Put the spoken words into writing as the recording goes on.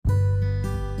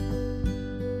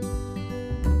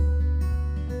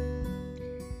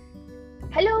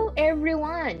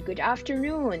everyone, good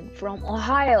afternoon from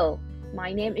Ohio.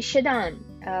 My name is Shadan.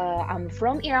 I'm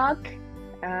from Iraq.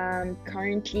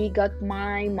 Currently got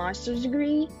my master's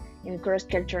degree in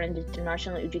cross-cultural and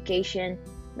international education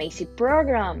MACE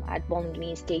program at Bowling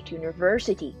Green State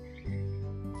University.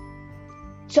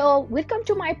 So welcome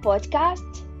to my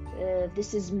podcast.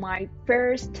 This is my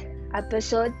first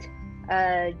episode,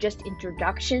 just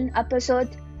introduction episode.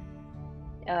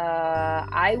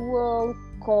 I will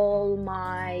call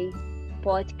my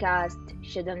podcast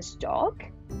Shadan's Talk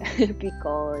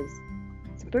because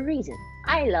simple reason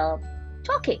I love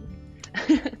talking.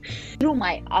 Through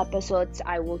my episodes,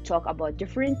 I will talk about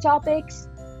different topics.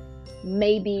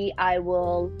 Maybe I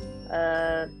will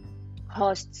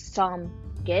host some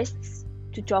guests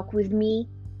to talk with me,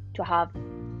 to have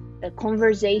a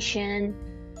conversation.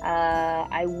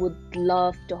 I would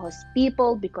love to host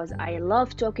people because I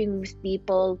love talking with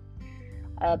people.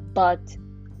 But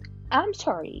I'm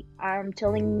sorry, I'm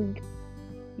telling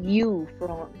you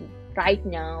from right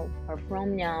now or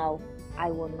from now,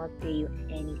 I will not pay you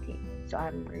anything. So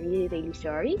I'm really, really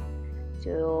sorry.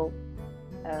 So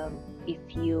if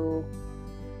you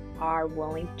are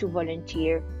willing to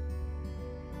volunteer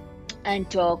and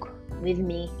talk with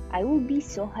me, I will be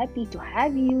so happy to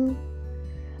have you.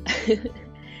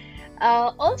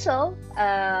 Also,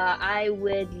 I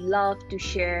would love to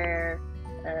share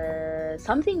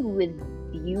something with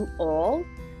you all.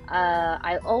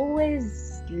 I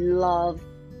always love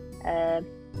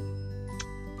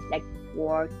like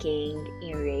working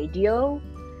in radio.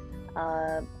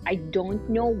 I don't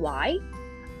know why,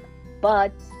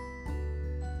 but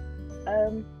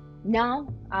now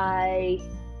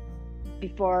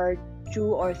before 2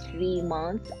 or 3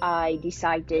 months, I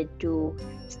decided to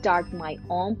start my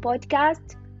own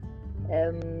podcast.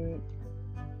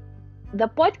 The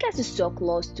podcast is so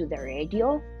close to the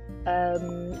radio,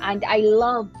 and I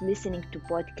love listening to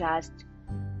podcasts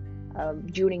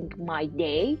during my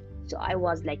day. So I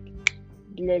was like,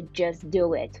 let's just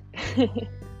do it.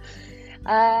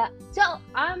 I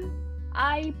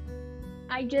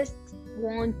just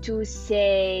want to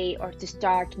say or to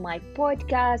start my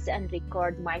podcast and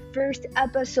record my first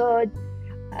episode,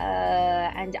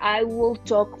 and I will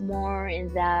talk more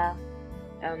in the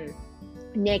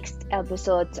next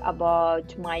episodes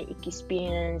about my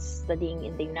experience studying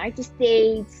in the United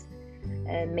States.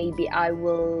 Maybe I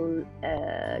will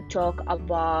talk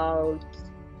about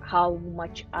how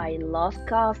much I love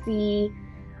coffee.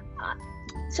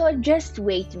 So just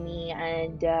wait me,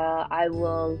 and I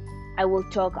will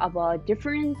talk about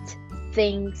different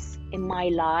things in my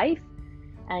life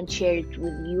and share it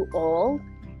with you all.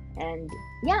 And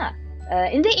yeah,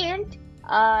 in the end,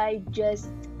 I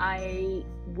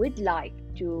would like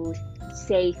to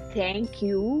say thank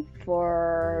you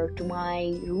to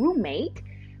my roommate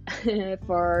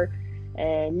for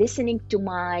listening to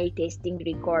my tasting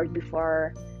record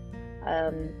before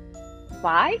 5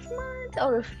 months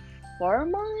or 4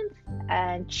 months,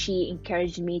 and she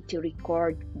encouraged me to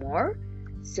record more.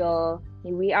 So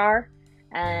here we are,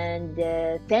 and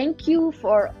thank you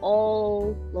for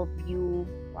all of you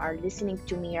who are listening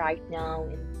to me right now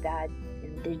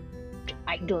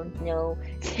I don't know.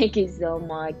 Thank you so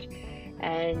much,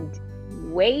 and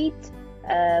wait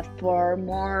for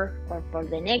more or for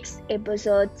the next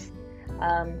episodes.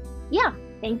 Yeah,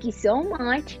 thank you so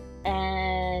much,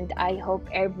 and I hope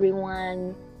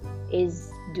everyone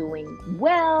is doing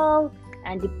well,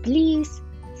 and please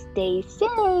stay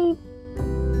safe.